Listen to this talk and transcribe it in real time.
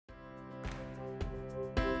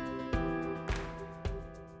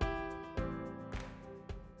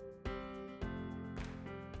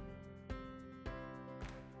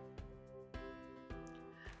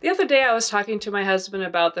The other day I was talking to my husband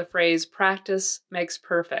about the phrase practice makes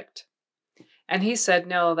perfect. And he said,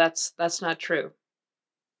 no, that's not true.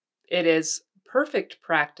 It is perfect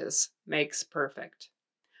practice makes perfect.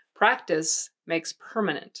 Practice makes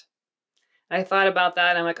permanent. And I thought about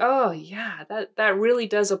that and I'm like, oh yeah, that really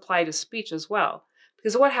does apply to speech as well.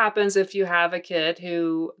 Because what happens if you have a kid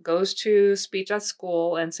who goes to speech at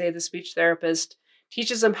school and say the speech therapist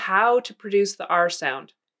teaches him how to produce the R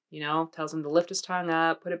sound, tells him to lift his tongue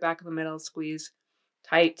up, put it back in the middle, squeeze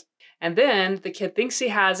tight. And then the kid thinks he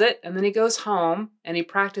has it, and then he goes home and he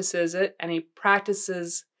practices it, and he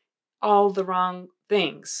practices all the wrong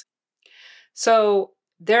things. So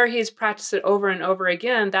there he's practiced it over and over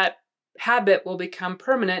again. That habit will become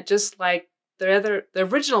permanent, just like the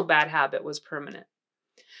original bad habit was permanent.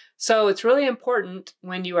 So it's really important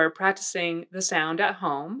when you are practicing the sound at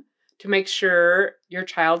home to make sure your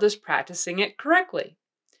child is practicing it correctly.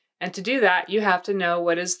 And to do that, you have to know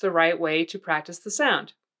what is the right way to practice the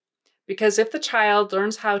sound. Because if the child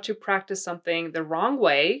learns how to practice something the wrong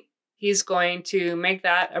way, he's going to make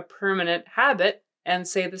that a permanent habit and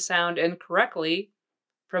say the sound incorrectly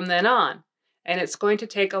from then on. And it's going to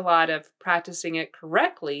take a lot of practicing it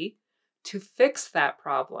correctly to fix that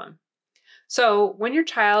problem. So when your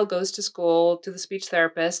child goes to school, to the speech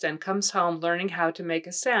therapist, and comes home learning how to make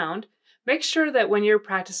a sound, make sure that when you're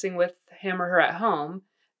practicing with him or her at home,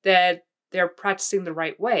 that they're practicing the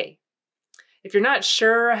right way. If you're not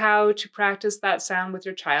sure how to practice that sound with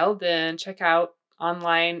your child, then check out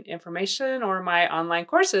online information or my online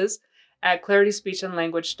courses at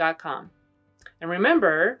clarityspeechandlanguage.com. And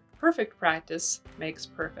remember, perfect practice makes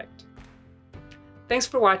perfect. Thanks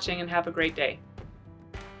for watching and have a great day.